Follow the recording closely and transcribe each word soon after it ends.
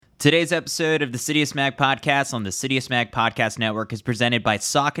Today's episode of the Citius Mag Podcast on the Citius Mag Podcast Network is presented by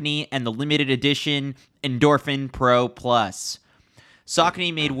Saucony and the limited edition Endorphin Pro Plus.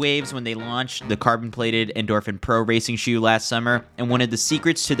 Saucony made waves when they launched the carbon-plated Endorphin Pro racing shoe last summer, and one of the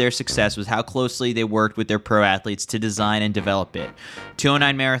secrets to their success was how closely they worked with their pro athletes to design and develop it.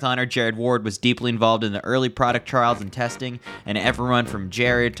 209 marathoner Jared Ward was deeply involved in the early product trials and testing, and everyone from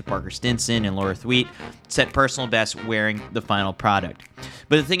Jared to Parker Stinson and Laura Thweatt set personal bests wearing the final product.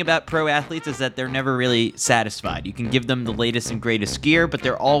 But the thing about pro athletes is that they're never really satisfied. You can give them the latest and greatest gear, but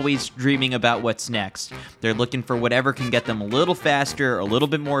they're always dreaming about what's next. They're looking for whatever can get them a little faster, a little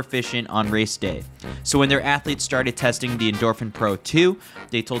bit more efficient on race day. So when their athletes started testing the Endorphin Pro 2,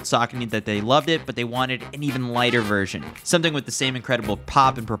 they told Saucony that they loved it, but they wanted an even lighter version. Something with the same incredible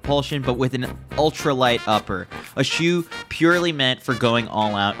pop and propulsion, but with an ultralight upper. A shoe purely meant for going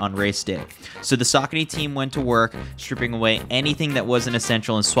all out on race day. So the Saucony team went to work, stripping away anything that wasn't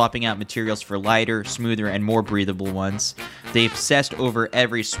essential and swapping out materials for lighter, smoother, and more breathable ones. They obsessed over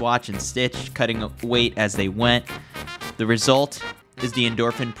every swatch and stitch, cutting weight as they went. The result is the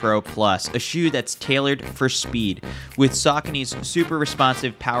Endorphin Pro Plus, a shoe that's tailored for speed. With Saucony's super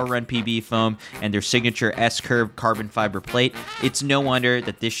responsive Power Run PB foam and their signature S-curve carbon fiber plate, it's no wonder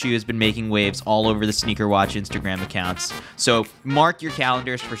that this shoe has been making waves all over the Sneaker Watch Instagram accounts. So mark your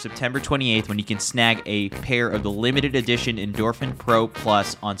calendars for September 28th when you can snag a pair of the limited edition Endorphin Pro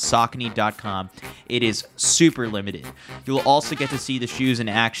Plus on Saucony.com. It is super limited. You'll also get to see the shoes in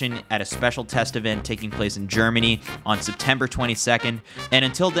action at a special test event taking place in Germany on September 22nd. And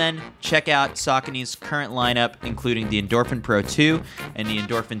until then, check out Saucony's current lineup, including the Endorphin Pro 2 and the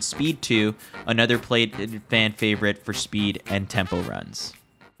Endorphin Speed 2, another plated fan favorite for speed and tempo runs.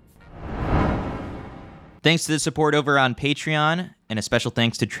 Thanks to the support over on Patreon, and a special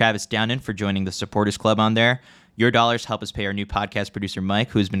thanks to Travis Downen for joining the Supporters Club on there. Your dollars help us pay our new podcast producer,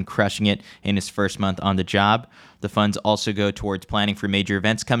 Mike, who's been crushing it in his first month on the job. The funds also go towards planning for major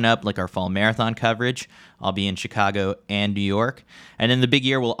events coming up, like our fall marathon coverage. I'll be in Chicago and New York. And then the big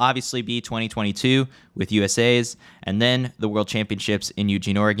year will obviously be 2022 with USA's, and then the World Championships in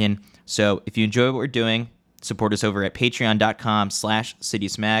Eugene, Oregon. So if you enjoy what we're doing, support us over at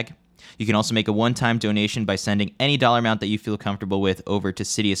patreon.com/CitiusMag. You can also make a one-time donation by sending any dollar amount that you feel comfortable with over to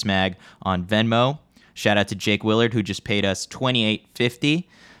Citius Mag on Venmo. Shout out to Jake Willard, who just paid us $28.50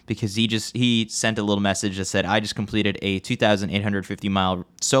 because he sent a little message that said, I just completed a 2,850-mile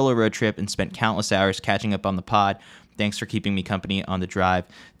solo road trip and spent countless hours catching up on the pod. Thanks for keeping me company on the drive.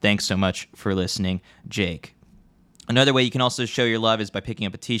 Thanks so much for listening, Jake. Another way you can also show your love is by picking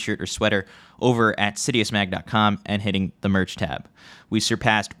up a t-shirt or sweater over at citiusmag.com and hitting the merch tab. We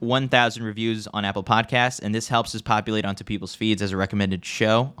surpassed 1,000 reviews on Apple Podcasts, and this helps us populate onto people's feeds as a recommended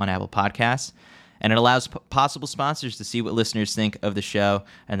show on Apple Podcasts. And it allows possible sponsors to see what listeners think of the show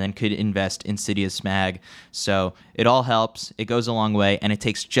and then could invest in Citius Mag. So it all helps. It goes a long way, and it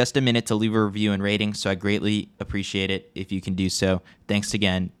takes just a minute to leave a review and rating, so I greatly appreciate it if you can do so. Thanks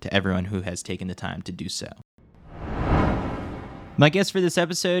again to everyone who has taken the time to do so. My guest for this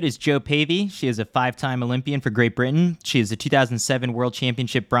episode is Jo Pavey. She is a 5-time Olympian for Great Britain. She is a 2007 World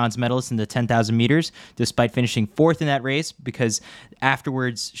Championship bronze medalist in the 10,000 meters, despite finishing 4th in that race, because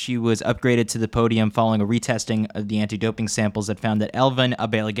afterwards she was upgraded to the podium following a retesting of the anti-doping samples that found that Elvan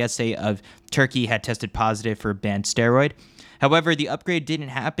Abeligese of Turkey had tested positive for a banned steroid. However, the upgrade didn't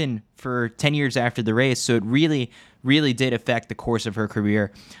happen for 10 years after the race, so it really did affect the course of her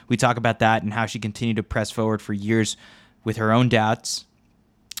career. We talk about that and how she continued to press forward for years with her own doubts.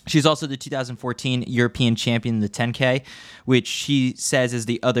 She's also the 2014 European champion in the 10K, which she says is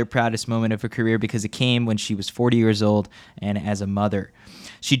the other proudest moment of her career because it came when she was 40 years old and as a mother.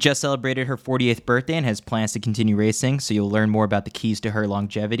 She just celebrated her 48th birthday and has plans to continue racing, so you'll learn more about the keys to her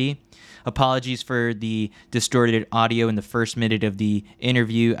longevity. Apologies for the distorted audio in the first minute of the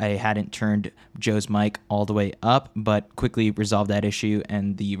interview. I hadn't turned Jo's mic all the way up, but quickly resolved that issue,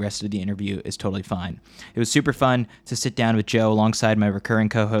 and the rest of the interview is totally fine. It was super fun to sit down with Jo alongside my recurring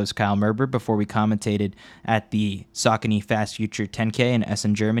co-host Kyle Merber before we commentated at the Saucony Fast Future 10K in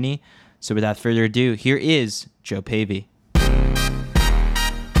Essen, Germany. So without further ado, here is Jo Pavey.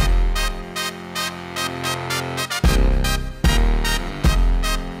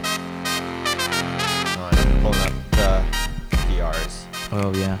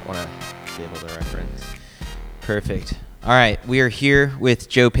 Oh, yeah. I want to be able to reference. Perfect. All right. We are here with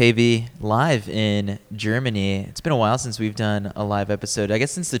Jo Pavey live in Germany. It's been a while since we've done a live episode. I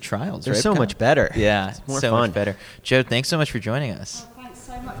guess since the trials, They're right? so much better. Yeah. It's more so fun. much better. Jo, thanks so much for joining us. Thanks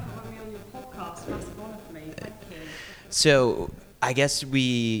so much for having me on your podcast. Massive honor for me. Thank you. So I guess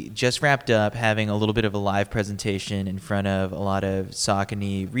we just wrapped up having a little bit of a live presentation in front of a lot of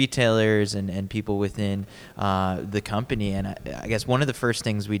Saucony retailers and people within the company. And I guess one of the first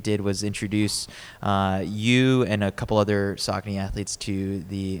things we did was introduce you and a couple other Saucony athletes to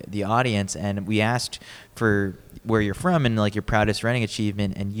the audience. And we asked for where you're from and like your proudest running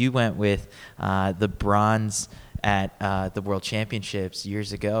achievement. And you went with the bronze at the World Championships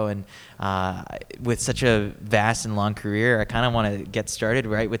years ago, and with such a vast and long career, I kind of want to get started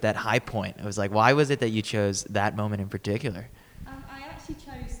right with that high point. I was like, why was it that you chose that moment in particular? I actually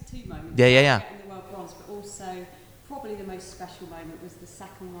chose two moments. Yeah. Getting the world bronze, but also probably the most special moment was the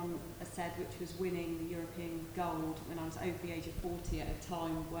second one I said, which was winning the European gold when I was over the age of 40 at a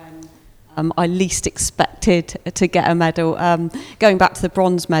time when I least expected to get a medal. Going back to the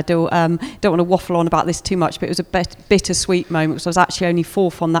bronze medal, don't want to waffle on about this too much, but it was a bittersweet moment because I was actually only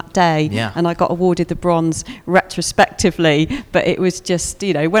fourth on that day, and I got awarded the bronze retrospectively. But it was just,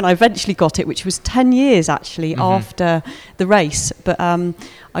 when I eventually got it, which was 10 years actually after the race. But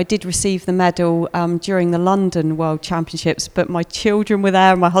I did receive the medal during the London World Championships, but my children were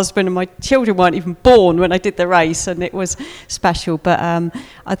there, my husband and my children weren't even born when I did the race, and it was special. But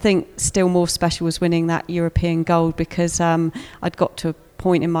I think still more special was winning that European gold because I'd got to a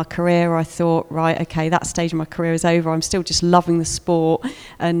point in my career where I thought, right, okay, that stage of my career is over. I'm still just loving the sport,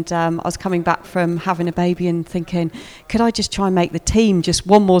 and I was coming back from having a baby and thinking, could I just try and make the team just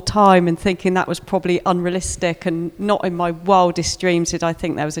one more time, and thinking that was probably unrealistic and not in my wildest dreams did I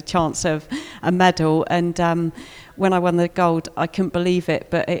think there was a chance of a medal. And when I won the gold, I couldn't believe it,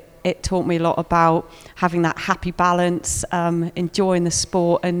 but it taught me a lot about having that happy balance, enjoying the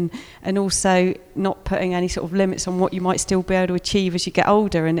sport, and also not putting any sort of limits on what you might still be able to achieve as you get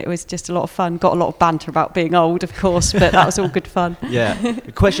older. And it was just a lot of fun. Got a lot of banter about being old, of course, but that was all good fun. Yeah.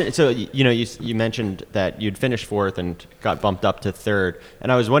 Question. So you mentioned that you'd finished fourth and got bumped up to third,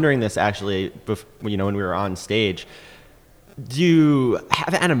 and I was wondering this actually, when we were on stage. Do you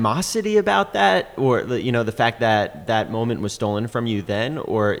have animosity about that, or the fact that that moment was stolen from you then,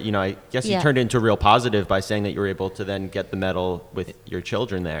 or I guess you turned it into a real positive by saying that you were able to then get the medal with your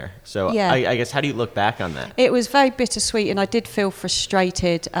children there. So I guess how do you look back on that? It was very bittersweet, and I did feel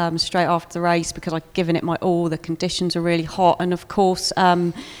frustrated straight after the race because I'd given it my all. The conditions were really hot, and of course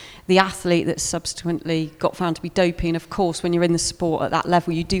the athlete that subsequently got found to be doping, of course, when you're in the sport at that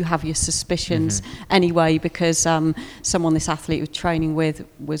level, you do have your suspicions anyway, because someone this athlete was training with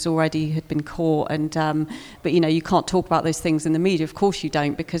had been caught, and but you can't talk about those things in the media. Of course you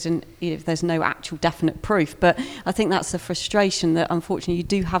don't, because there's no actual definite proof. But I think that's the frustration, that unfortunately you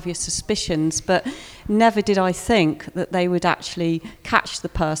do have your suspicions, but never did I think that they would actually catch the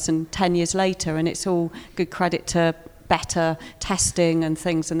person 10 years later. And it's all good credit to better testing and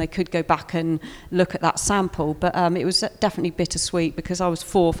things, and they could go back and look at that sample. But it was definitely bittersweet because I was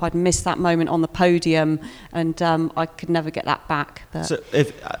fourth. I'd missed that moment on the podium, and I could never get that back. But so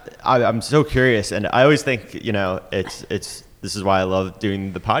I'm so curious, and I always think it's this is why I love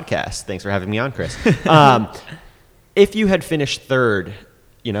doing the podcast. Thanks for having me on, Chris. If you had finished third,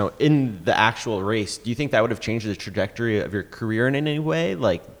 in the actual race, do you think that would have changed the trajectory of your career in any way?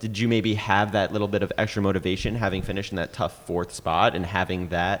 Like, did you maybe have that little bit of extra motivation having finished in that tough fourth spot and having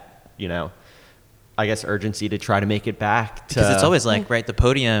that, I guess, urgency to try to make it back? Because it's always like, right, the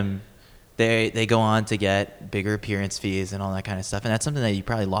podium, they go on to get bigger appearance fees and all that kind of stuff. And that's something that you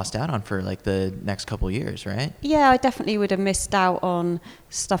probably lost out on for like the next couple of years, right? Yeah, I definitely would have missed out on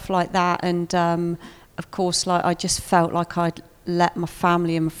stuff like that. And of course, like, I just felt like I'd let my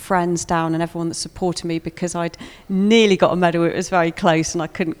family and my friends down and everyone that supported me, because I'd nearly got a medal. It was very close and I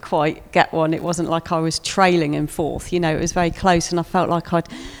couldn't quite get one. It wasn't like I was trailing in fourth, it was very close, and I felt like I'd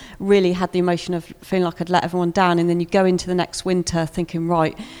really had the emotion of feeling like I'd let everyone down. And then you go into the next winter thinking,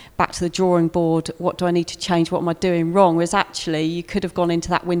 right, back to the drawing board, what do I need to change, what am I doing wrong? Whereas actually you could have gone into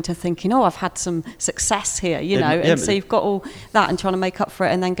that winter thinking, I've had some success here, and so you've got all that and trying to make up for it.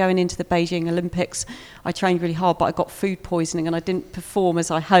 And then going into the Beijing Olympics, I trained really hard, but I got food poisoning and I didn't perform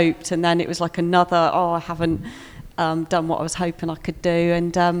as I hoped, and then it was like another, I haven't done what I was hoping I could do.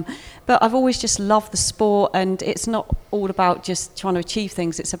 And but I've always just loved the sport, and it's not all about just trying to achieve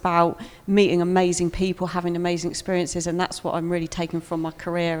things. It's about meeting amazing people, having amazing experiences, and that's what I'm really taking from my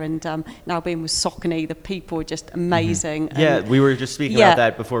career. And now being with Saucony, the people are just amazing. And we were just speaking about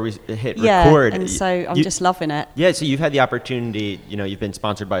that before we hit record. And so I'm just loving it. Yeah, so you've had the opportunity, you've been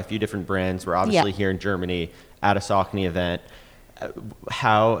sponsored by a few different brands. We're obviously here in Germany at a Saucony event.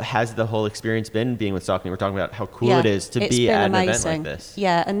 how has the whole experience been being with Saucony? We're talking about how cool it is to be at an event like this.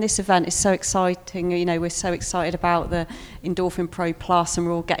 Yeah, and this event is so exciting. You know, we're so excited about the Endorphin Pro Plus, and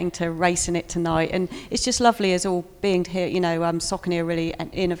we're all getting to race in it tonight. And it's just lovely as all being here. You know, Saucony are really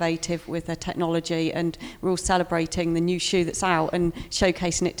innovative with their technology, and we're all celebrating the new shoe that's out and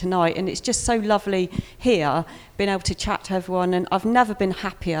showcasing it tonight. And it's just so lovely here, being able to chat to everyone. And I've never been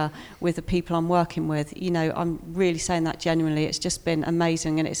happier with the people I'm working with. You know, I'm really saying that genuinely. It's just been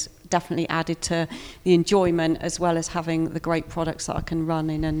amazing, and it's definitely added to the enjoyment, as well as having the great products that I can run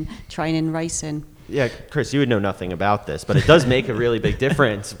in and train in racing. Yeah, Chris, you would know nothing about this, but it does make a really big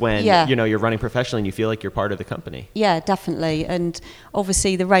difference when you know, you're running professionally and you feel like you're part of the company. Yeah, definitely. And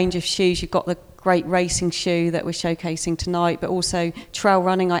obviously the range of shoes, you've got the great racing shoe that we're showcasing tonight, but also trail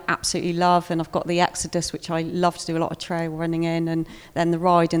running I absolutely love, and I've got the Exodus, which I love to do a lot of trail running in, and then the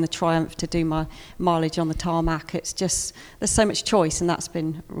Ride and the Triumph to do my mileage on the tarmac. It's just, there's so much choice, and that's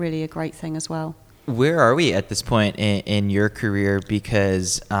been really a great thing as well. Where are we at this point in your career?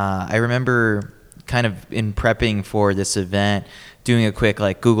 Because I remember kind of in prepping for this event, doing a quick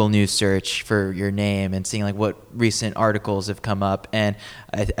like Google News search for your name and seeing like what recent articles have come up. And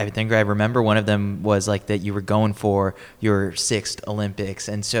I think I remember one of them was like that you were going for your 6th Olympics.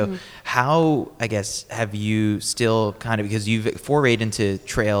 And so how, I guess, have you still kind of, because you've forayed into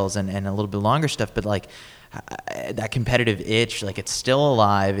trails and a little bit longer stuff, but like that competitive itch, like it's still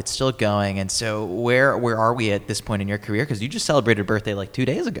alive, it's still going. And so where are we at this point in your career? Because you just celebrated a birthday like 2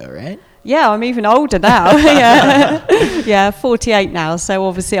 days ago, right? Yeah, I'm even older now. Yeah, 48 now. So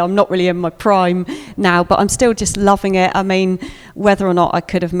obviously I'm not really in my prime now, but I'm still just loving it. I mean, whether or not I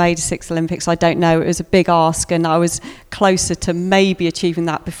could have made a 6th Olympics, I don't know. It was a big ask, and I was closer to maybe achieving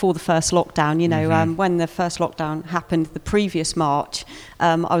that before the first lockdown. You know, when the first lockdown happened the previous March,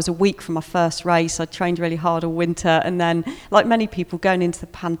 I was a week from my first race. I trained really hard all winter, and then, like many people going into the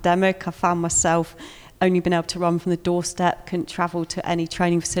pandemic, I found myself only been able to run from the doorstep, couldn't travel to any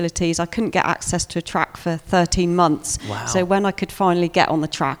training facilities. I couldn't get access to a track for 13 months. Wow. So when I could finally get on the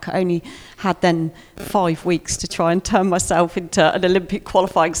track, I only had then 5 weeks to try and turn myself into an Olympic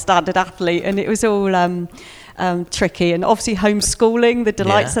qualifying standard athlete. And it was all tricky. And obviously homeschooling, the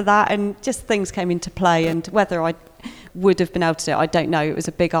delights of that, and just things came into play. And whether I would have been able to do it, I don't know. It was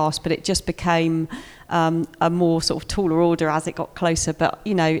a big ask, but it just became a more sort of taller order as it got closer. But,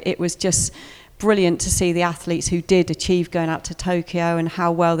 you know, it was just brilliant to see the athletes who did achieve going out to Tokyo and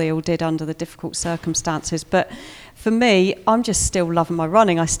how well they all did under the difficult circumstances. But for me, I'm just still loving my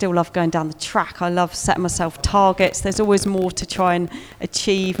running. I still love going down the track. I love setting myself targets. There's always more to try and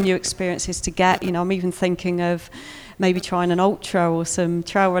achieve, new experiences to get. You know, I'm even thinking of maybe trying an ultra or some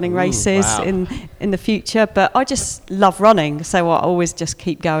trail running races in the future. But I just love running, so I always just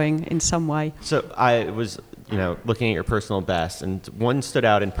keep going in some way. So I was, you know, looking at your personal best, and one stood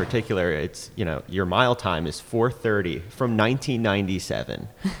out in particular. It's, you know, your mile time is 4:30 from 1997.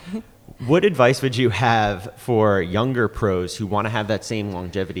 What advice would you have for younger pros who want to have that same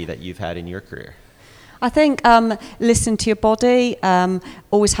longevity that you've had in your career? I think listen to your body,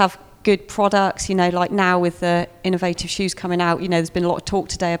 always have good products, you know, like now with the innovative shoes coming out, you know, there's been a lot of talk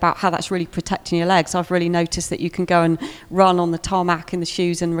today about how that's really protecting your legs. I've really noticed that you can go and run on the tarmac in the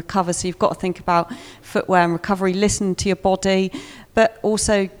shoes and recover. So you've got to think about footwear and recovery, listen to your body, but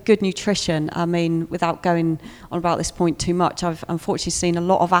also good nutrition. I mean, without going on about this point too much, I've unfortunately seen a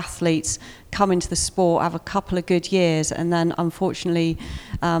lot of athletes come into the sport, have a couple of good years, and then unfortunately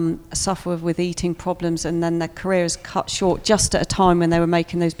suffer with eating problems, and then their career is cut short just at a time when they were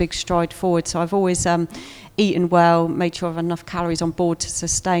making those big strides forward. So I've always eaten well, made sure I've enough calories on board to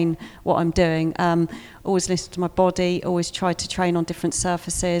sustain what I'm doing. Always listen to my body, always try to train on different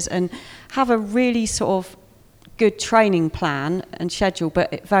surfaces, and have a really sort of good training plan and schedule,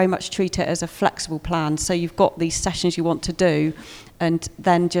 but very much treat it as a flexible plan. So you've got these sessions you want to do, and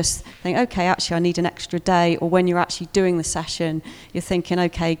then just think, okay, actually I need an extra day. Or when you're actually doing the session, you're thinking,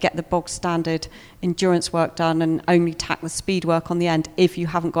 okay, get the bog standard endurance work done and only tack the speed work on the end if you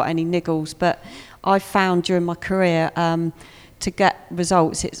haven't got any niggles. But I found during my career to get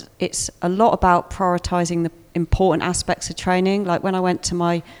results, it's a lot about prioritising the important aspects of training. Like when I went to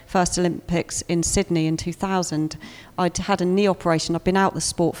my first Olympics in Sydney in 2000, I'd had a knee operation. I'd been out the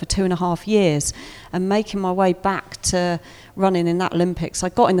sport for 2.5 years, and making my way back to running in that Olympics, I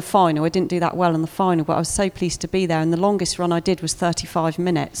got in the final. I didn't do that well in the final, but I was so pleased to be there. And the longest run I did was 35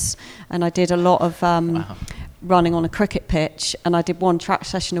 minutes, and I did a lot of running on a cricket pitch, and I did one track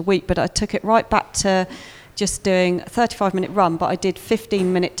session a week. But I took it right back to just doing a 35-minute run, but I did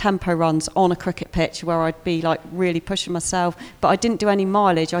 15-minute tempo runs on a cricket pitch where I'd be like really pushing myself, but I didn't do any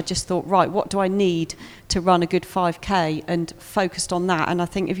mileage. I just thought, right, what do I need to run a good 5K, and focused on that. And I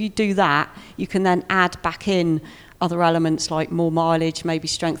think if you do that, you can then add back in other elements like more mileage, maybe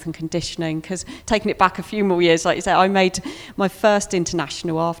strength and conditioning, because taking it back a few more years, like you say, I made my first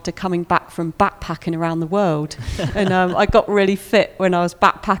international after coming back from backpacking around the world. And I got really fit when I was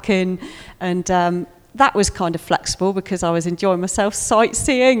backpacking, and that was kind of flexible because I was enjoying myself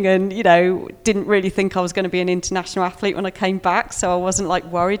sightseeing, and, you know, didn't really think I was going to be an international athlete when I came back, so I wasn't like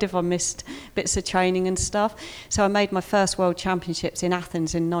worried if I missed bits of training and stuff. So I made my first World Championships in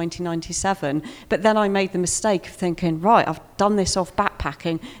Athens in 1997, but then I made the mistake of thinking, right, I've done this off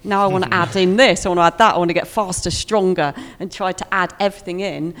backpacking, now I want to add in this, I want to add that, I want to get faster, stronger, and try to add everything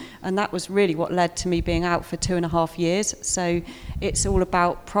in. And that was really what led to me being out for 2.5 years. So it's all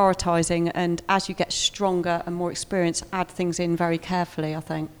about prioritising, and as you get stronger and more experienced, add things in very carefully, I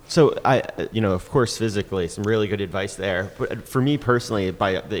think. So of course, physically, some really good advice there. But for me personally,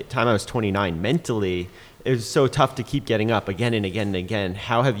 by the time I was 29, mentally, it was so tough to keep getting up again and again and again.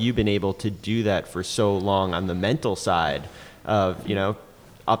 How have you been able to do that for so long on the mental side of,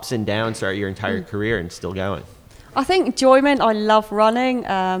 ups and downs throughout your entire career and still going? I think enjoyment. I love running.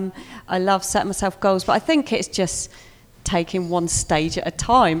 I love setting myself goals, but I think it's just taking one stage at a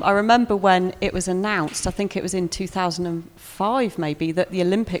time. I remember when it was announced, I think it was in 2005 maybe, that the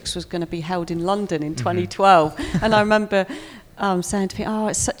Olympics was going to be held in London in 2012. And I remember saying to people,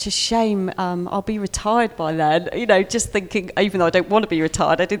 it's such a shame, I'll be retired by then. Just thinking, even though I don't want to be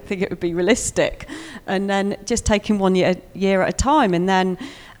retired, I didn't think it would be realistic. And then just taking one year at a time, and then,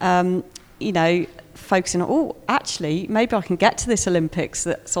 focusing on, actually, maybe I can get to this Olympics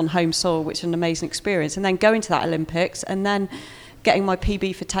that's on home soil, which is an amazing experience, and then going to that Olympics, and then getting my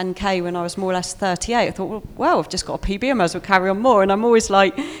PB for 10K when I was more or less 38. I thought, well, I've just got a PB, I might as well carry on more. And I'm always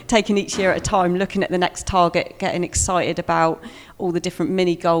like taking each year at a time, looking at the next target, getting excited about all the different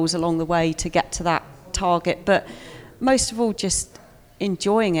mini goals along the way to get to that target. But most of all, just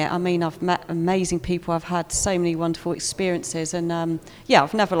enjoying it. I mean, I've met amazing people. I've had so many wonderful experiences, and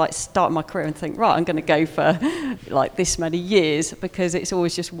I've never started my career and think, right, I'm going to go for this many years, because it's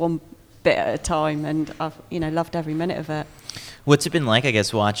always just one bit at a time, and I've loved every minute of it. What's it been like, I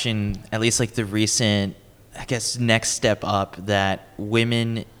guess, watching at least the recent, next step up that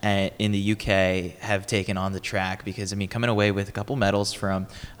women in the UK have taken on the track? Because, coming away with a couple medals from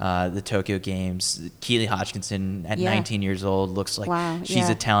the Tokyo Games, Keely Hodgkinson at 19 years old looks like she's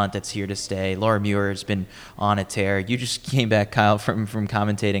a talent that's here to stay. Laura Muir has been on a tear. You just came back, Kyle, from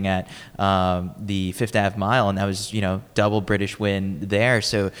commentating at the Fifth Ave Mile, and that was, double British win there.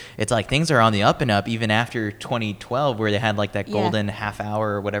 So it's like things are on the up and up, even after 2012, where they had that golden half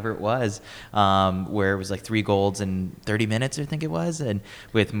hour or whatever it was, where it was 3 golds in 30 minutes, I think it was, and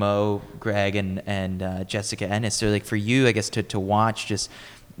with Mo, Greg, and Jessica Ennis. So for you, I guess, to watch just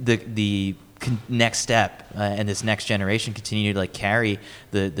the next step and this next generation continue to carry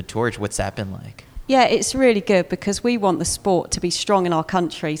the torch, what's that been like? Yeah, it's really good, because we want the sport to be strong in our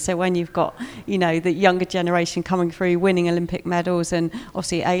country. So when you've got, the younger generation coming through, winning Olympic medals, and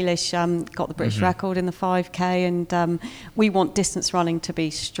obviously Ailish got the British record in the 5K, and we want distance running to be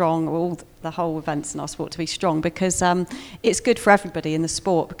strong, the whole events in our sport to be strong, because it's good for everybody in the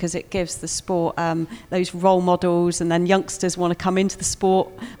sport, because it gives the sport those role models, and then youngsters want to come into the sport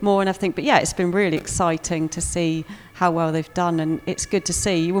more and everything. But it's been really exciting to see how well they've done, and it's good to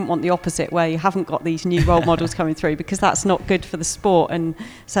see. You wouldn't want the opposite, where you haven't got these new role models coming through, because that's not good for the sport. And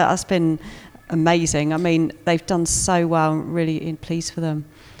so that's been amazing. I mean, they've done so well. I'm really pleased for them.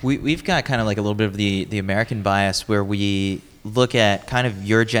 We've got kind of a little bit of the American bias, where we look at kind of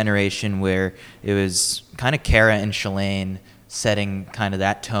your generation, where it was kind of Kara and Shalane setting kind of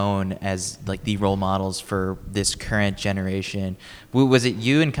that tone as the role models for this current generation. Was it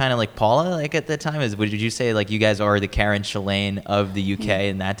you and kind of Paula at that time? Would you say you guys are the Kara and Shalane of the UK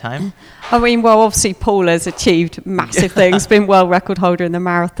in that time? I mean, well, obviously Paula's achieved massive things, been world record holder in the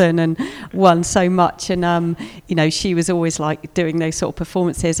marathon and won so much, and she was always doing those sort of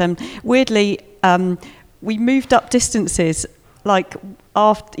performances. And weirdly, we moved up distances after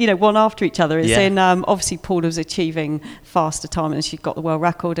one after each other. In obviously Paula was achieving faster time, and she got the world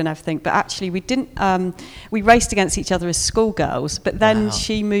record and everything, but actually we didn't we raced against each other as schoolgirls, but then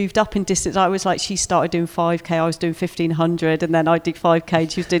she moved up in distance. I was she started doing 5K, I was doing 1500, and then I did 5K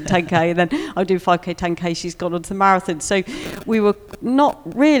and she was doing 10K, and then I do 5K 10K, she's gone on to the marathon. So we were not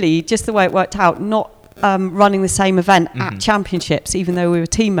really, just the way it worked out, not running the same event at championships, even though we were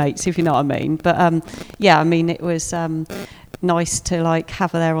teammates, if you know what I mean. But it was nice to like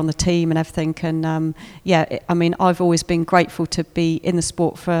have her there on the team and everything. And I mean, I've always been grateful to be in the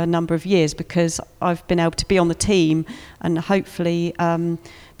sport for a number of years because I've been able to be on the team and hopefully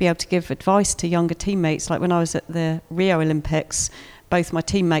be able to give advice to younger teammates. Like when I was at the Rio Olympics, both my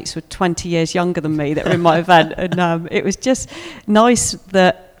teammates were 20 years younger than me that were in my event, and it was just nice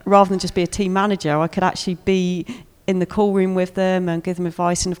that rather than just be a team manager, I could actually be in the call room with them and give them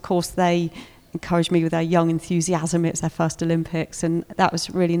advice. And of course they encouraged me with their young enthusiasm. It was their first Olympics, and that was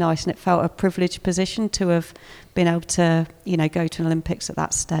really nice, and it felt a privileged position to have been able to, you know, go to an Olympics at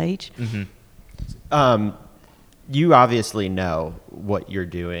that stage. You obviously know what you're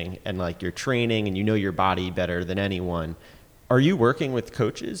doing and like your training, and you know your body better than anyone. Are you working with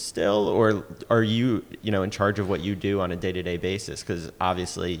coaches still, or are you, you know, in charge of what you do on a day-to-day basis? Because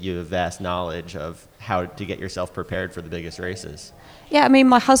obviously you have vast knowledge of how to get yourself prepared for the biggest races. Yeah, I mean,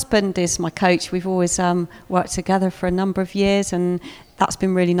 my husband is my coach. We've always worked together for a number of years, and that's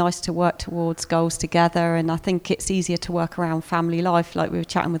been really nice to work towards goals together. And I think it's easier to work around family life. Like we were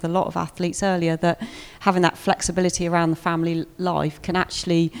chatting with a lot of athletes earlier, that having that flexibility around the family life can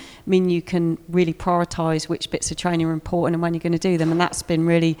actually mean you can really prioritise which bits of training are important and when you're going to do them. And that's been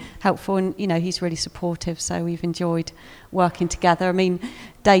really helpful. And, you know, he's really supportive. So we've enjoyed working together. I mean,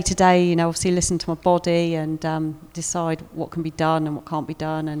 day to day, you know, obviously listen to my body and decide what can be done and what can't be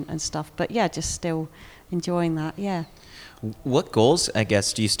done and stuff. But yeah, just still enjoying that, yeah. What goals, I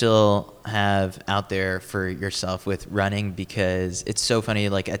guess, do you still have out there for yourself with running? Because it's so funny,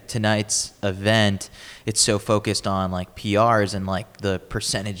 like at tonight's event, it's so focused on like PRs and like the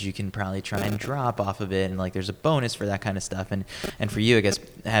percentage you can probably try and drop off of it. And like there's a bonus for that kind of stuff. And for you, I guess,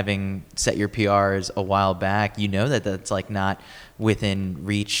 having set your PRs a while back, you know that that's like not within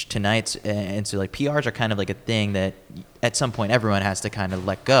reach tonight. And so like PRs are kind of like a thing that at some point everyone has to kind of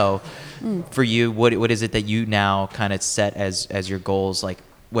let go. For you, what is it that you now kind of set as your goals, like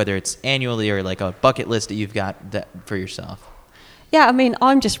whether it's annually or like a bucket list that you've got that for yourself? Yeah, I mean,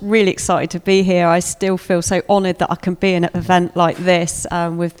 I'm just really excited to be here. I still feel so honoured that I can be in an event like this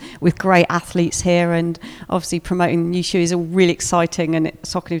with great athletes here, and obviously promoting new shoes is all really exciting, and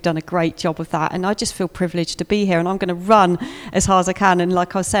Saucony have done a great job of that. And I just feel privileged to be here, and I'm going to run as hard as I can. And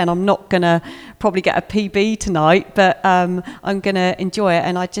like I was saying, I'm not going to probably get a PB tonight, but I'm going to enjoy it.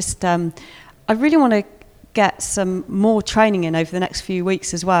 And I just, I really want to get some more training in over the next few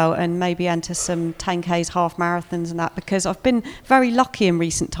weeks as well, and maybe enter some 10Ks, half marathons and that, because I've been very lucky in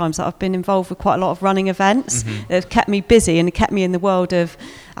recent times that I've been involved with quite a lot of running events that have kept me busy and kept me in the world of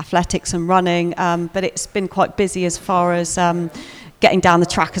athletics and running, but it's been quite busy as far as getting down the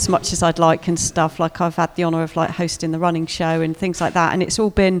track as much as I'd like and stuff. Like I've had the honour of like hosting the running show and things like that, and it's all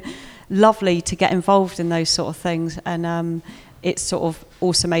been lovely to get involved in those sort of things, and it's sort of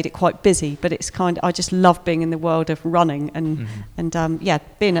also made it quite busy, but it's kind of, I just love being in the world of running and being at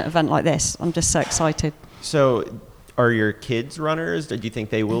an event like this. I'm just so excited. So are your kids runners? Do you think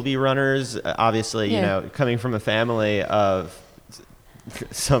they will be runners? Obviously, you know, coming from a family of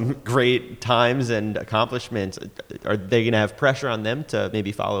some great times and accomplishments, are they going to have pressure on them to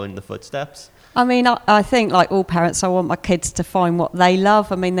maybe follow in the footsteps? I mean, I think like all parents, I want my kids to find what they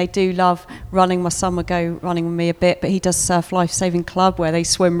love. I mean, they do love running. My son would go running with me a bit, but he does Surf Life Saving Club where they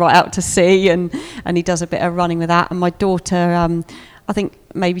swim right out to sea, and he does a bit of running with that. And my daughter, I think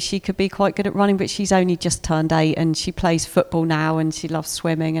maybe she could be quite good at running, but she's only just turned 8 and she plays football now and she loves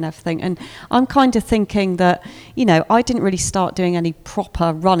swimming and everything. And I'm kind of thinking that, you know, I didn't really start doing any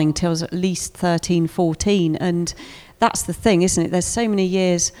proper running till I was at least 13, 14. And that's the thing, isn't it? There's so many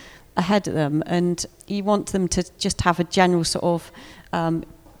years ahead of them, and you want them to just have a general sort of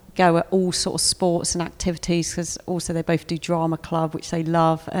go at all sort of sports and activities, because also they both do drama club, which they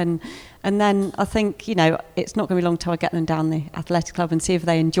love, and then I think, you know, it's not going to be long till I get them down the athletic club and see if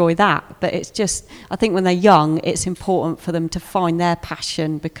they enjoy that. But it's just, I think when they're young, it's important for them to find their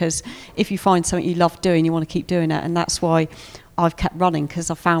passion, because if you find something you love doing, you want to keep doing it. And that's why I've kept running,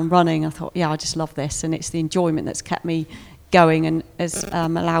 because I found running, I thought, yeah, I just love this, and it's the enjoyment that's kept me going and has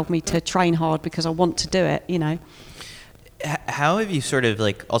allowed me to train hard because I want to do it, you know. How have you sort of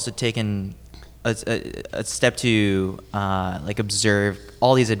like also taken a step to like observe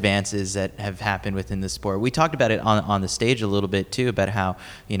all these advances that have happened within the sport? We talked about it on the stage a little bit too, about how,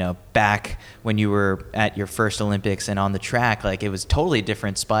 you know, back when you were at your first Olympics and on the track, like it was totally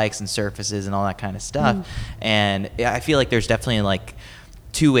different spikes and surfaces and all that kind of stuff. And I feel like there's definitely like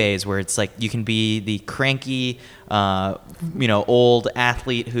two ways, where it's like you can be the cranky, old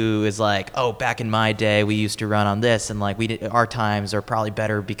athlete who is like, oh, back in my day we used to run on this, and like our times are probably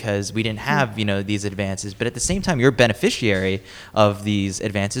better because we didn't have these advances. But at the same time, you're a beneficiary of these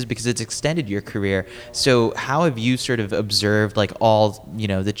advances because it's extended your career. So how have you sort of observed like all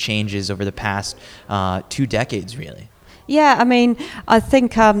the changes over the past 2 decades, really? Yeah, I mean, I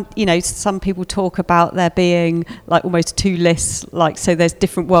think, some people talk about there being like almost 2 lists, like, so there's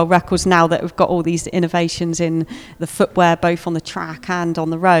different world records now that have got all these innovations in the footwear, both on the track and on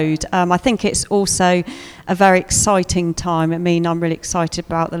the road. I think it's also a very exciting time. I mean, I'm really excited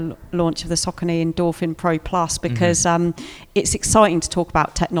about the launch of the Saucony Endorphin Pro Plus because it's exciting to talk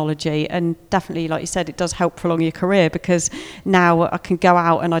about technology, and definitely, like you said, it does help prolong your career because now I can go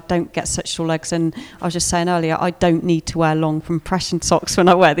out and I don't get such sore legs. And I was just saying earlier, I don't need to wear long compression socks when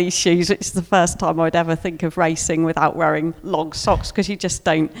I wear these shoes, which is the first time I'd ever think of racing without wearing long socks, because you just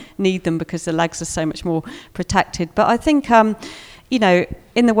don't need them because the legs are so much more protected. But I think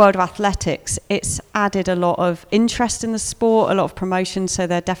in the world of athletics, it's added a lot of interest in the sport, a lot of promotion, so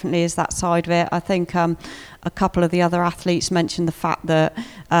there definitely is that side of it. I think a couple of the other athletes mentioned the fact that,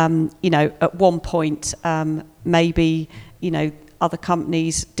 at one point, maybe, other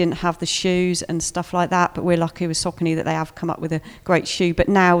companies didn't have the shoes and stuff like that, but we're lucky with Saucony that they have come up with a great shoe. But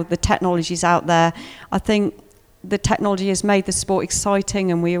now the technology's out there. I think the technology has made the sport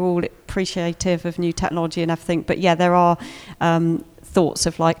exciting, and we're all appreciative of new technology and everything. But yeah, there are thoughts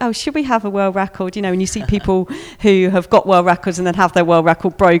of like, oh, should we have a world record? And you see people who have got world records and then have their world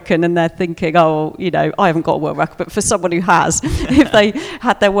record broken, and they're thinking, oh, I haven't got a world record. But for someone who has, if they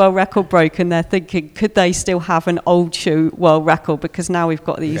had their world record broken, they're thinking, could they still have an old shoe world record? Because now we've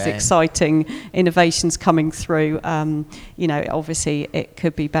got these exciting innovations coming through. Obviously it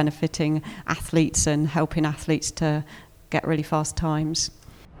could be benefiting athletes and helping athletes to get really fast times.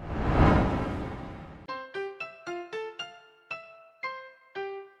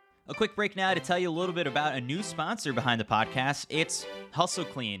 A quick break now to tell you a little bit about a new sponsor behind the podcast. It's Hustle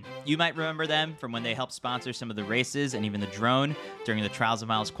Clean. You might remember them from when they helped sponsor some of the races and even the drone during the Trials of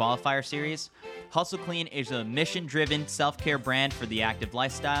Miles qualifier series. Hustle Clean is a mission-driven self-care brand for the active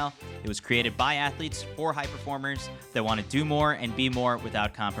lifestyle. It was created by athletes for high performers that want to do more and be more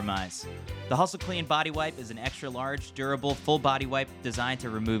without compromise. The Hustle Clean Body Wipe is an extra-large, durable, full body wipe designed to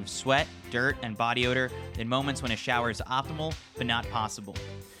remove sweat, dirt, and body odor in moments when a shower is optimal but not possible.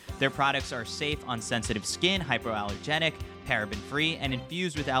 Their products are safe on sensitive skin, hypoallergenic, paraben-free, and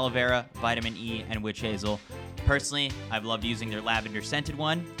infused with aloe vera, vitamin E, and witch hazel. Personally, I've loved using their lavender-scented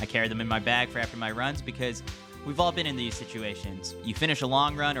one. I carry them in my bag for after my runs because we've all been in these situations. You finish a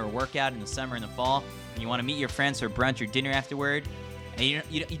long run or a workout in the summer and the fall, and you want to meet your friends for brunch or dinner afterward, and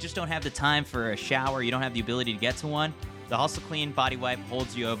you just don't have the time for a shower, you don't have the ability to get to one. The Hustle Clean Body Wipe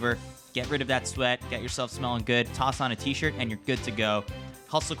holds you over. Get rid of that sweat, get yourself smelling good, toss on a t-shirt, and you're good to go.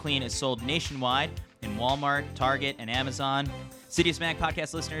 Hustle Clean is sold nationwide in Walmart, Target, and Amazon. Citius Mag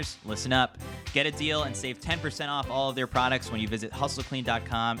podcast listeners, listen up. Get a deal and save 10% off all of their products when you visit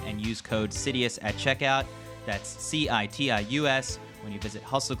hustleclean.com and use code Citius at checkout. That's CITIUS when you visit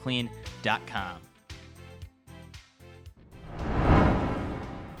hustleclean.com.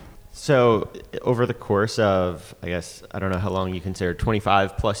 So over the course of, I don't know how long you consider,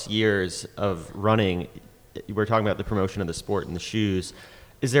 25 plus years of running, we're talking about the promotion of the sport and the shoes.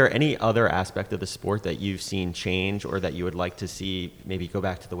 Is there any other aspect of the sport that you've seen change or that you would like to see maybe go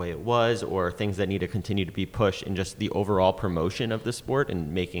back to the way it was, or things that need to continue to be pushed in just the overall promotion of the sport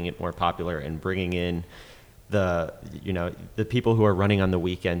and making it more popular and bringing in the people who are running on the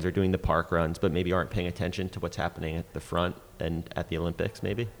weekends or doing the park runs but maybe aren't paying attention to what's happening at the front and at the Olympics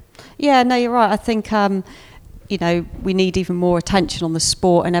maybe? Yeah, no, you're right. I think we need even more attention on the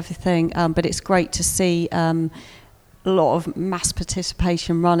sport and everything, but it's great to see a lot of mass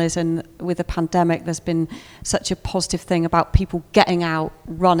participation runners, and with the pandemic there's been such a positive thing about people getting out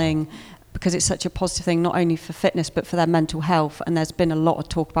running, because it's such a positive thing not only for fitness but for their mental health, and there's been a lot of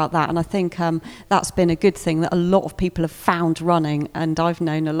talk about that, and I think that's been a good thing, that a lot of people have found running. And I've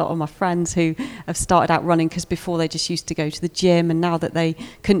known a lot of my friends who have started out running because before they just used to go to the gym, and now that they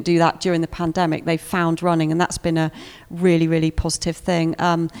couldn't do that during the pandemic, they've found running, and that's been a really, really positive thing.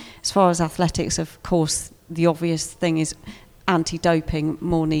 As far as athletics, of course, the obvious thing is anti-doping.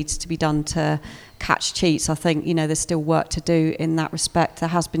 More needs to be done to catch cheats. I think there's still work to do in that respect. There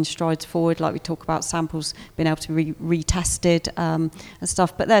has been strides forward, like we talk about samples being able to be retested and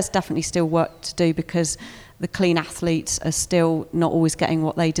stuff, but there's definitely still work to do because the clean athletes are still not always getting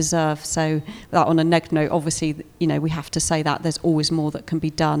what they deserve. So that, on a negative note, obviously we have to say that there's always more that can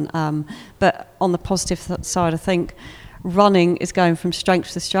be done, but on the positive side, I think running is going from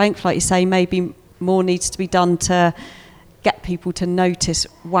strength to strength. Like you say, maybe more needs to be done to get people to notice,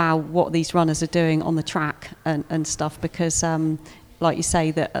 wow, what these runners are doing on the track and stuff, because like you say,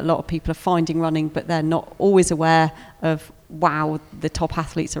 that a lot of people are finding running, but they're not always aware of, wow, the top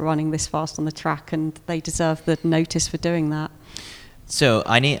athletes are running this fast on the track, and they deserve the notice for doing that. So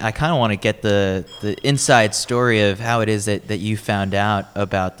I kind of want to get the inside story of how it is that you found out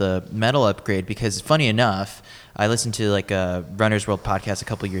about the medal upgrade, because funny enough, I listened to like a Runner's World podcast a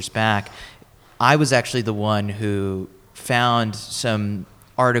couple years back. I was actually the one who found some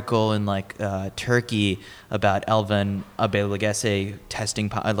article in like Turkey about Elvan Abelagese testing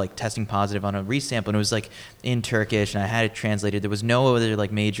positive on a resample, and it was like in Turkish, and I had it translated. There was no other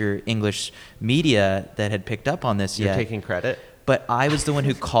like major English media that had picked up on this yet. You're taking credit? But I was the one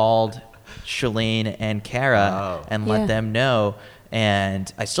who called Shalane and Kara and let them know.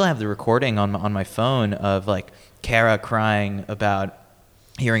 And I still have the recording on my phone of like Kara crying about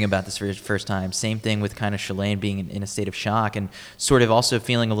hearing about this for the first time. Same thing with kind of Shalane being in a state of shock and sort of also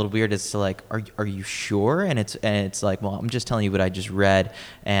feeling a little weird as to like, are you sure? And it's like, well, I'm just telling you what I just read.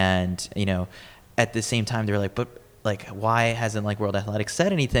 And, you know, at the same time, they're like, but like, why hasn't like World Athletics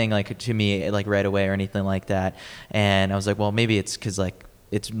said anything like to me like right away or anything like that? And I was like, well, maybe it's because like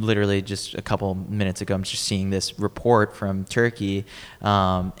it's literally just a couple minutes ago I'm just seeing this report from Turkey,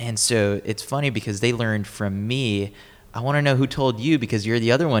 and so it's funny because they learned from me. I want to know who told you, because you're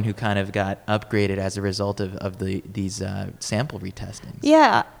the other one who kind of got upgraded as a result of these sample retestings.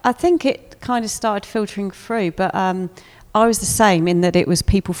 Yeah, I think it kind of started filtering through, but I was the same in that it was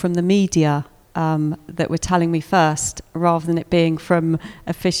people from the media that were telling me first, rather than it being from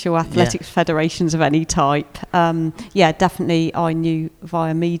official athletics federations of any type. Definitely I knew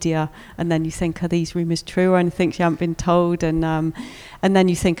via media, and then you think, are these rumours true? Or anything you haven't been told, and then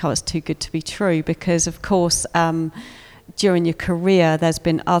you think, oh, it's too good to be true, because of course during your career there's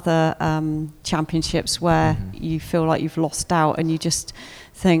been other championships where you feel like you've lost out, and you just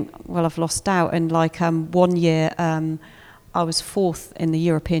think, well, I've lost out. And like 1 year I was fourth in the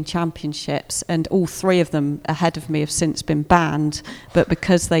European Championships, and all three of them ahead of me have since been banned. But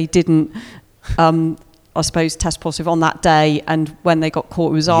because they didn't, I suppose, test positive on that day, and when they got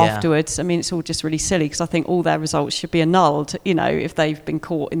caught, it was afterwards. I mean, it's all just really silly, because I think all their results should be annulled, you know, if they've been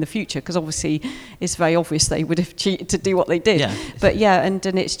caught in the future, because obviously it's very obvious they would have cheated to do what they did. Yeah. But and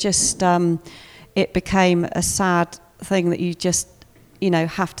it's just, it became a sad thing that you just, you know,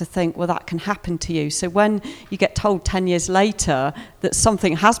 have to think, well, that can happen to you. So when you get told 10 years later that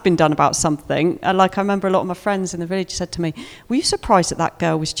something has been done about something, and like I remember a lot of my friends in the village said to me, were you surprised that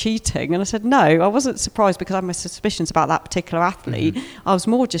girl was cheating? And I said, no, I wasn't surprised, because I had my suspicions about that particular athlete. I was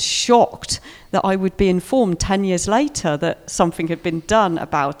more just shocked that I would be informed 10 years later that something had been done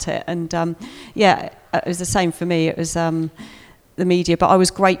about it. And it was the same for me. It was the media, but I was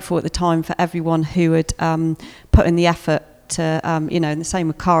grateful at the time for everyone who had put in the effort to, and the same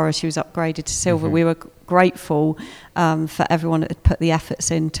with Cara, she was upgraded to silver. We were grateful for everyone that had put the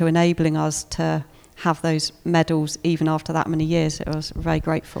efforts into enabling us to have those medals even after that many years. I was very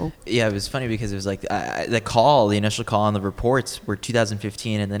grateful. Yeah, it was funny because it was like the initial call on the reports were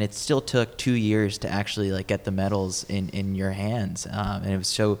 2015, and then it still took 2 years to actually like get the medals in your hands, and it was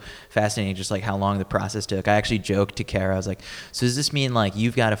so fascinating just like how long the process took. I actually joked to Kara, I was like, so does this mean like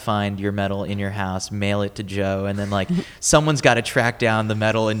you've got to find your medal in your house, mail it to Joe, and then like someone's got to track down the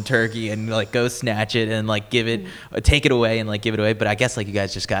medal in Turkey and like go snatch it and like take it away and like give it away? But I guess like you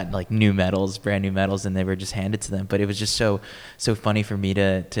guys just got like new medals, brand new medals, and they were just handed to them. But it was just so funny for me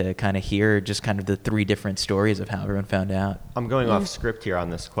to kind of hear just kind of the three different stories of how everyone found out. I'm going off script here on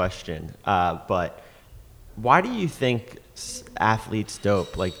this question, but why do you think athletes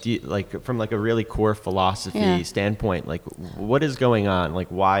dope? Like, do you, like from like a really core philosophy standpoint, like what is going on? Like,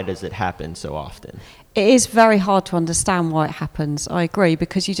 why does it happen so often? It is very hard to understand why it happens, I agree,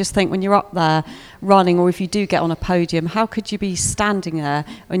 because you just think when you're up there running, or if you do get on a podium, how could you be standing there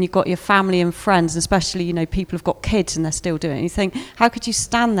when you've got your family and friends, especially, you know, people have got kids and they're still doing it. You think, how could you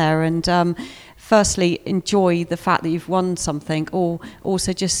stand there and firstly enjoy the fact that you've won something, or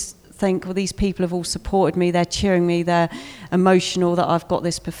also just think, well, these people have all supported me, they're cheering me, they're emotional that I've got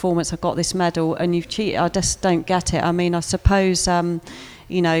this performance, I've got this medal, and you've cheated. I just don't get it. I mean, I suppose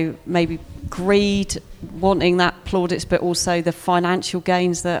maybe greed, wanting that plaudits, but also the financial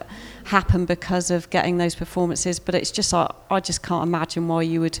gains that happen because of getting those performances, but it's just I just can't imagine why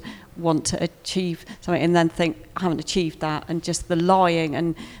you would want to achieve something and then think I haven't achieved that, and just the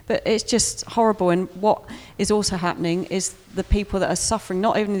lying, but it's just horrible. And what is also happening is the people that are suffering,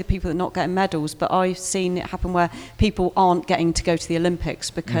 not only the people that are not getting medals, but I've seen it happen where people aren't getting to go to the Olympics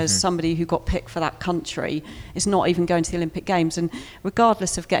because somebody who got picked for that country is not even going to the Olympic Games. And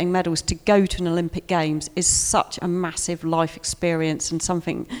regardless of getting medals, to go to an Olympic Games is such a massive life experience and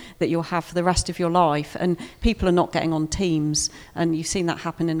something that you'll have for the rest of your life. And people are not getting on teams, and you've seen that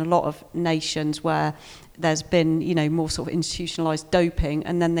happen in a lot of nations where there's been, more sort of institutionalized doping,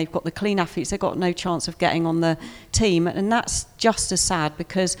 and then they've got the clean athletes, they've got no chance of getting on the team. And that's just as sad,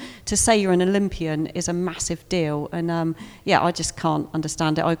 because to say you're an Olympian is a massive deal. And I just can't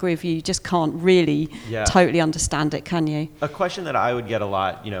understand it. I agree with you. You just can't really totally understand it, can you? A question that I would get a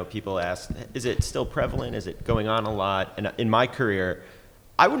lot, people ask, is it still prevalent? Is it going on a lot? And in my career,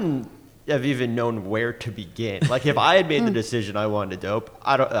 I wouldn't have even known where to begin. Like, if I had made the decision I wanted to dope,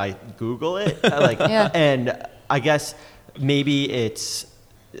 I Google it, and I guess maybe it's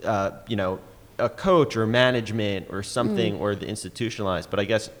a coach or management or something, or the institutionalized. But I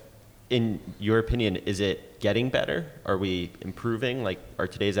guess, in your opinion, is it getting better? Are we improving? Like, are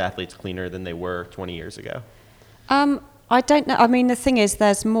today's athletes cleaner than they were 20 years ago? I don't know. I mean, the thing is,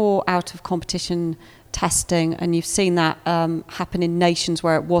 there's more out of competition testing, and you've seen that happen in nations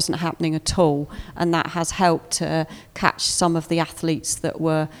where it wasn't happening at all, and that has helped to catch some of the athletes that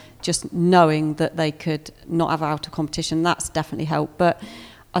were just knowing that they could not have out of competition. That's definitely helped. But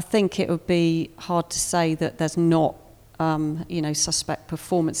I think it would be hard to say that there's not suspect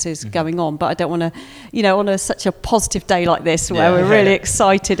performances going on. But I don't want to, on such a positive day like this, where we're really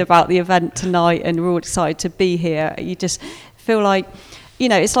excited about the event tonight and we're all excited to be here, you just feel like,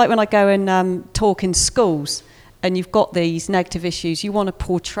 it's like when I go and talk in schools and you've got these negative issues, you want to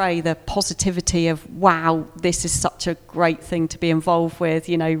portray the positivity of, wow, this is such a great thing to be involved with,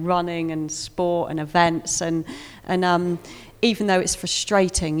 running and sport and events. And even though it's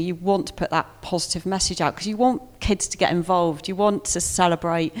frustrating, you want to put that positive message out because you want kids to get involved. You want to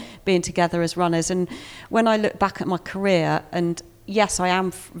celebrate being together as runners. And when I look back at my career, and yes, I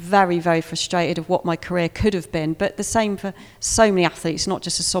am very, very frustrated of what my career could have been, but the same for so many athletes, not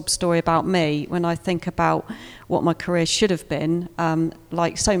just a sob story about me. When I think about what my career should have been,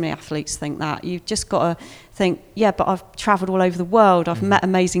 like so many athletes think that, you've just got to think, but I've travelled all over the world, I've met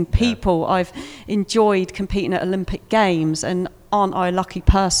amazing people, I've enjoyed competing at Olympic Games, and aren't I a lucky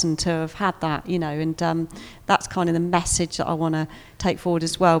person to have had that, and that's kind of the message that I want to take forward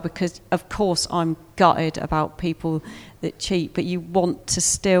as well, because of course I'm gutted about people that cheat, but you want to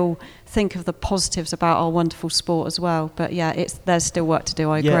still think of the positives about our wonderful sport as well. But there's still work to do,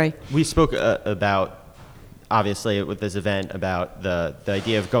 I agree. We spoke about, obviously, with this event, about the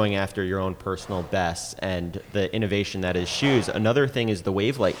idea of going after your own personal bests and the innovation that is shoes. Another thing is the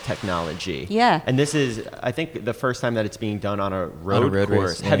Wavelight technology. Yeah. And this is, I think, the first time that it's being done on a road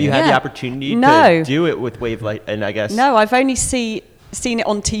course. Race. Have you had the opportunity to do it with Wavelight? And I guess... No, I've only seen it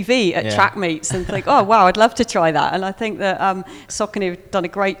on TV at track meets and think, oh wow, I'd love to try that. And I think that Saucony have done a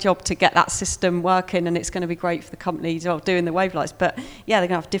great job to get that system working, and it's going to be great for the companies doing the Wavelights. But they're going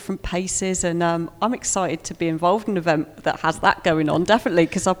to have different paces, and I'm excited to be involved in an event that has that going on, definitely,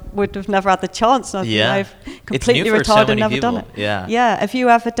 because I would have never had the chance. And I've completely retired and never done it. Yeah. Have you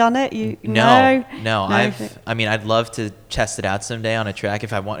ever done it? No. I'd love to test it out someday on a track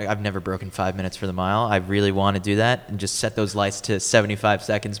if I want. I've never broken 5 minutes for the mile. I really want to do that and just set those lights to 75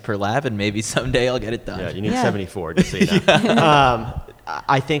 seconds per lap, and maybe someday I'll get it done. Yeah, you need 74, just so you know.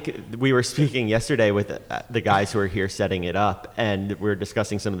 I think we were speaking yesterday with the guys who are here setting it up, and we were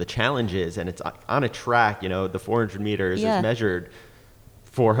discussing some of the challenges, and it's on a track, the 400 meters is measured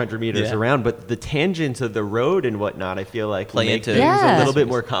 400 meters around, but the tangents of the road and whatnot, I feel like make things a little bit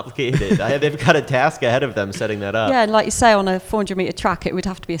more complicated. They've got a task ahead of them setting that up. Yeah, and like you say, on a 400 meter track, it would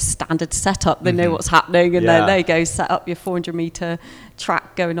have to be a standard setup. They know what's happening, and then there you go, set up your 400 meter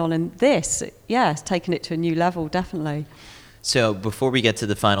track going on. And this, it's taken it to a new level, definitely. So before we get to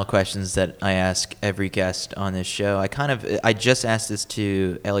the final questions that I ask every guest on this show, I just asked this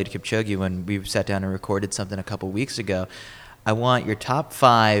to Eliud Kipchoge when we sat down and recorded something a couple weeks ago. I want your top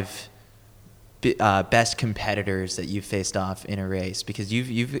 5 best competitors that you've faced off in a race, because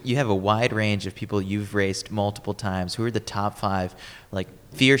you have a wide range of people you've raced multiple times. Who are the top 5, like,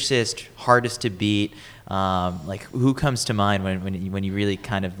 fiercest, hardest to beat? Like, who comes to mind when you really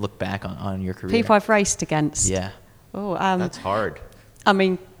kind of look back on your career? People I've raced against. Yeah. Oh, that's hard. I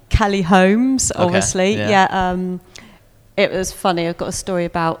mean, Kelly Holmes, obviously. Okay. Yeah. It was funny. I've got a story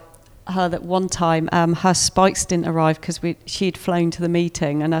about her that one time her spikes didn't arrive because she'd flown to the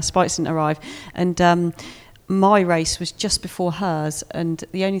meeting and her spikes didn't arrive, and my race was just before hers, and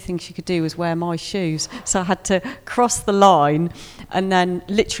the only thing she could do was wear my shoes. So I had to cross the line, and then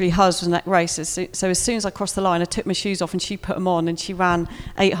literally hers was in that race. So as soon as I crossed the line, I took my shoes off and she put them on, and she ran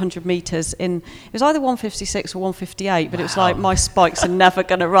 800 metres in, it was either 156 or 158, but it was like, my spikes are never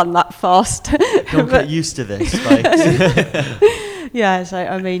going to run that fast. Don't get used to this, spikes. Yeah, so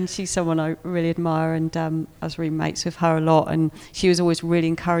I mean, she's someone I really admire, and I was roommates with her a lot, and she was always really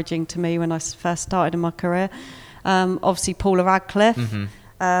encouraging to me when I first started in my career. Obviously, Paula Radcliffe.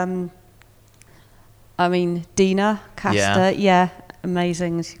 Mm-hmm. I mean, Dina Caster, yeah,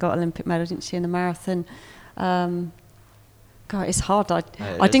 amazing. She got Olympic medal, didn't she, in the marathon? God, it's hard. I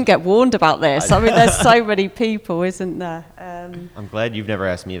didn't get warned about this. I mean, there's so many people, isn't there? I'm glad you've never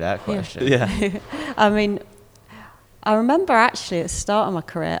asked me that question. Yeah. I mean, I remember actually at the start of my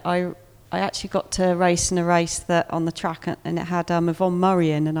career, I actually got to race in a race that on the track, and it had Yvonne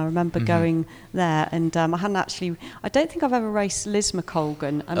Murray in, and I remember going there, and I don't think I've ever raced Liz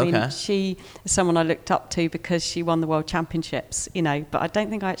McColgan. I mean, she is someone I looked up to because she won the World Championships, but I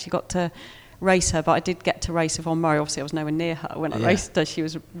don't think I actually got to race her, but I did get to race Yvonne Murray. Obviously, I was nowhere near her when I raced her. She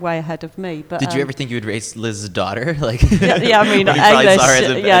was way ahead of me. But did you ever think you would race Liz's daughter? Like, yeah, I mean, you probably saw her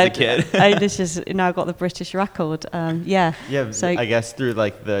as a kid. Eilish has now got the British record. Yeah. So I guess through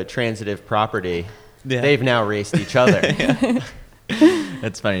like the transitive property, they've now raced each other.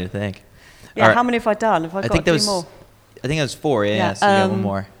 That's funny to think. Yeah. Right. How many have I done? Have I got a few more? I think it was 4. Yeah. So you got one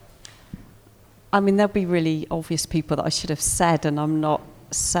more. I mean, there'll be really obvious people that I should have said, and I'm not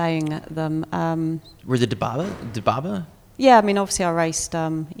saying them. Were the Dibaba? Yeah, I mean, obviously I raced,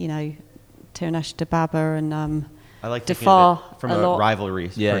 Tirunesh Dibaba and I like Defar from a a lot. rivalry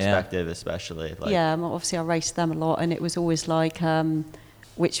perspective, especially. Like. Yeah, obviously I raced them a lot, and it was always like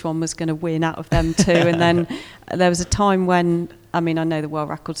which one was going to win out of them two. And then there was a time when, I mean, I know the world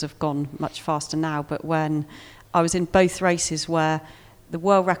records have gone much faster now, but when I was in both races where the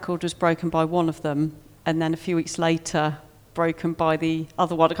world record was broken by one of them, and then a few weeks later broken by the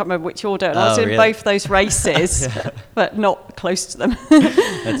other one. I can't remember which order. And I was in both those races, but not close to them.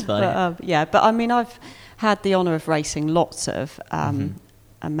 That's funny. But I mean, I've had the honour of racing lots of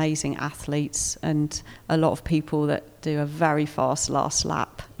amazing athletes and a lot of people that do a very fast last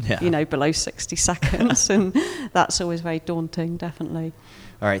lap, below 60 seconds. And that's always very daunting, definitely.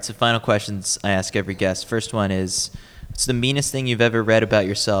 All right, so final questions I ask every guest. First one is, what's the meanest thing you've ever read about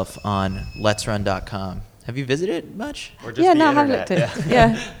yourself on letsrun.com? Have you visited much? Or just the I have looked at it.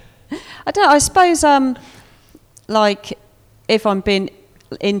 Yeah. I don't know, I suppose, like, if I'm being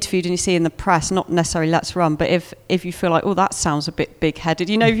interviewed and you see in the press, not necessarily Let's Run, but if you feel like, oh, that sounds a bit big-headed,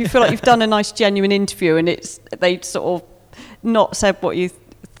 if you feel like you've done a nice, genuine interview and they sort of not said what you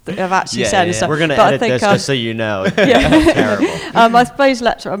have actually said and stuff. We're going to edit this just so you know. Terrible. I suppose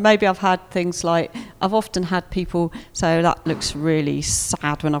maybe I've had things like, I've often had people say, that looks really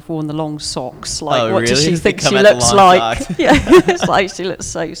sad when I've worn the long socks. Like, what does she think she looks like? It's like she looks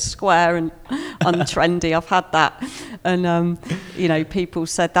so square and untrendy. I've had that. And, people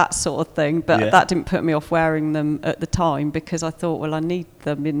said that sort of thing, but that didn't put me off wearing them at the time because I thought, well, I need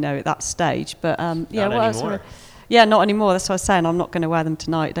them, at that stage. But, Not anymore. Yeah, not anymore. That's what I was saying. I'm not going to wear them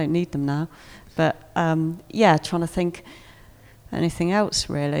tonight. Don't need them now. But, trying to think anything else,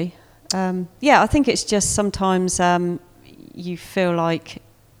 really. I think it's just sometimes you feel like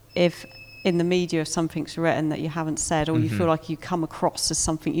if in the media if something's written that you haven't said, or you feel like you come across as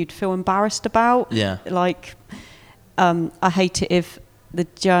something you'd feel embarrassed about. Yeah. Like, I hate it if the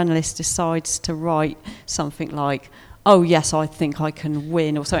journalist decides to write something like, oh yes, I think I can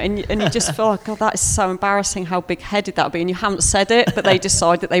win, or something, and you just feel like, oh, that is so embarrassing how big-headed that would be, and you haven't said it, but they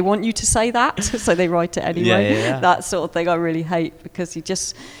decide that they want you to say that, so they write it anyway. That sort of thing I really hate, because you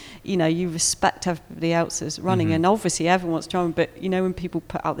just, you respect everybody else's running, and obviously everyone wants to run, but when people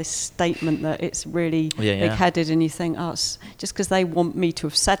put out this statement that it's really big-headed, and you think, oh, it's just because they want me to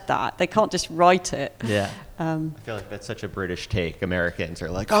have said that, they can't just write it. I feel like that's such a British take. Americans are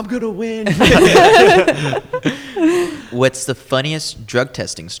like, I'm gonna win. What's the funniest drug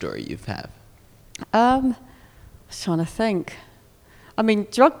testing story you've had? I was trying to think. I mean,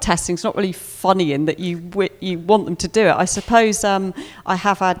 drug testing's not really funny in that you want them to do it. I suppose I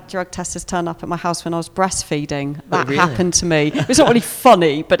have had drug testers turn up at my house when I was breastfeeding. That happened to me. It's not really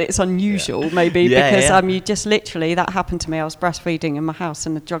funny, but it's unusual maybe because you just literally, that happened to me. I was breastfeeding in my house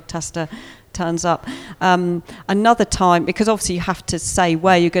and the drug tester turns up. Another time, because obviously you have to say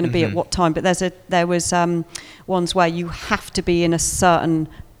where you're going to be at what time, but there was ones where you have to be in a certain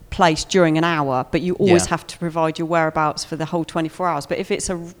place during an hour, but you always Yeah. have to provide your whereabouts for the whole 24 hours. But if it's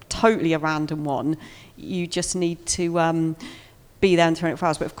totally a random one, you just need to be there in 24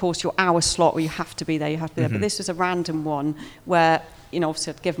 hours. But of course, your hour slot where you have to be there, you have to be there. But this was a random one where,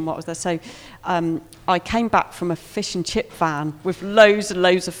 obviously I'd given what was there. So I came back from a fish and chip van with loads and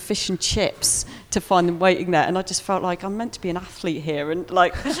loads of fish and chips to find them waiting there. And I just felt like I'm meant to be an athlete here. And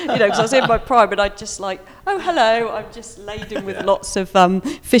because I was in my prime, and I just oh, hello, I'm just laden with lots of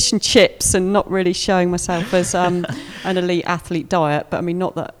fish and chips and not really showing myself as an elite athlete diet. But I mean,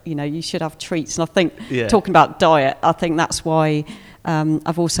 not that, you should have treats. And I think talking about diet, I think that's why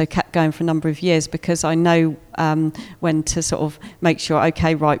I've also kept going for a number of years, because I know when to sort of make sure,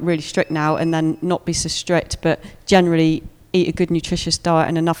 okay, right, really strict now, and then not be so strict, but generally eat a good nutritious diet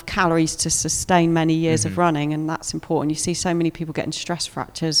and enough calories to sustain many years of running, and that's important. You see so many people getting stress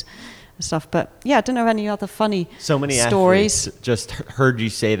fractures and stuff. But yeah, I don't know any other funny So many stories. athletes just heard you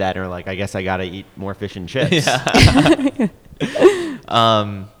say that and are like, I guess I got to eat more fish and chips.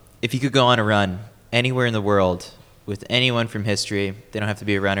 If you could go on a run anywhere in the world with anyone from history, they don't have to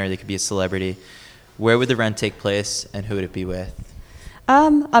be a runner, they could be a celebrity, where would the run take place and who would it be with?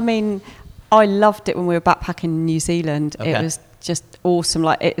 I mean, I loved it when we were backpacking in New Zealand. Okay. It was just awesome.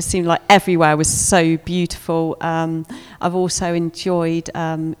 Like, it seemed like everywhere was so beautiful. I've also enjoyed,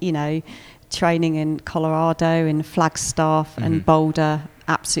 training in Colorado, in Flagstaff and Boulder.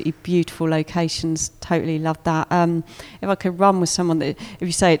 Absolutely beautiful locations. Totally loved that. If I could run with someone that, if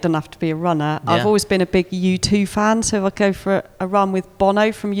you say it doesn't have to be a runner, I've always been a big U2 fan. So if I go for a run with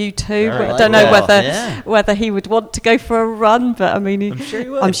Bono from U2, I don't know whether he would want to go for a run, but I mean, I'm sure he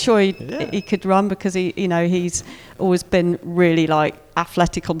would. I'm sure he could run, because he's always been really like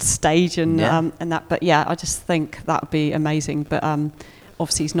athletic on stage and that. But yeah, I just think that would be amazing. But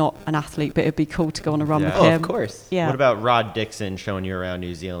obviously he's not an athlete, but it'd be cool to go on a run with him. Oh, of course. Yeah. What about Rod Dixon showing you around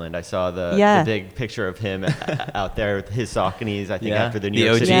New Zealand? I saw the big picture of him out there with his Sauconys, I think, after the New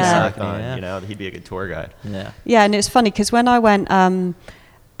York OG City Marathon. Saucony, He'd be a good tour guide. Yeah, and it's funny because when I went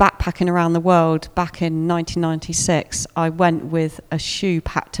backpacking around the world back in 1996, I went with a shoe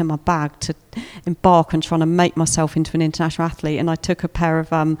packed in my bag to embark on trying to make myself into an international athlete, and I took a pair of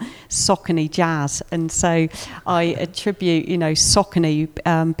Saucony Jazz, and so I attribute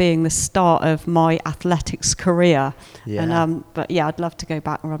Saucony being the start of my athletics career. But yeah, I'd love to go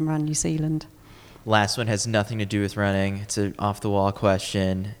back and run around New Zealand. Last one has nothing to do with running. It's an off-the-wall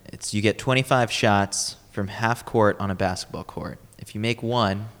question. It's you get 25 shots from half court on a basketball court. If you make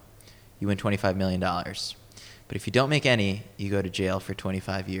one, you win $25 million. But if you don't make any, you go to jail for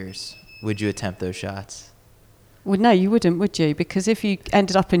 25 years. Would you attempt those shots? Well, no, you wouldn't, would you? Because if you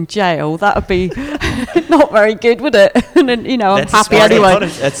ended up in jail, that would be not very good, would it? And then, I'm happy anyway.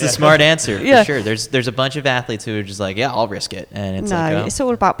 That's the smart answer, for sure. There's a bunch of athletes who are just like, yeah, I'll risk it. And it's it's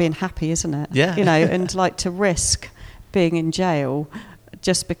all about being happy, isn't it? Yeah. And like to risk being in jail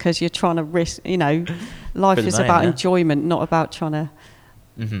just because you're trying to risk, life is about enjoyment, not about trying to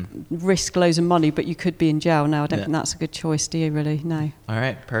risk loads of money, but you could be in jail. No, I don't think that's a good choice, do you really? No. All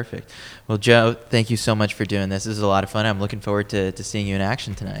right, perfect. Well, Joe, thank you so much for doing this. This is a lot of fun. I'm looking forward to seeing you in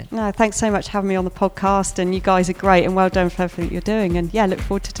action tonight. No, thanks so much for having me on the podcast, and you guys are great, and well done for everything you're doing. And yeah, look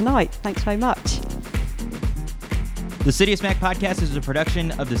forward to tonight. Thanks very much. The City of Smack podcast is a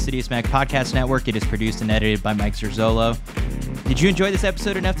production of the City of Smack podcast network. It is produced and edited by Mike Zerzolo. Did you enjoy this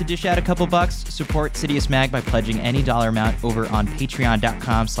episode enough to dish out a couple bucks? Support City of Smag by pledging any dollar amount over on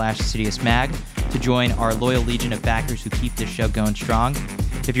patreon.com/CityofSmag to join our loyal legion of backers who keep this show going strong.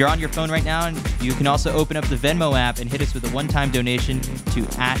 If you're on your phone right now, you can also open up the Venmo app and hit us with a one-time donation to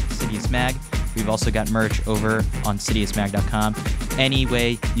 @CityofSmag. We've also got merch over on cityofsmag.com. Any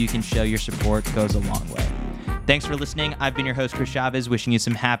way you can show your support goes a long way. Thanks for listening. I've been your host, Chris Chavez, wishing you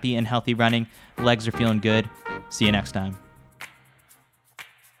some happy and healthy running. Legs are feeling good. See you next time.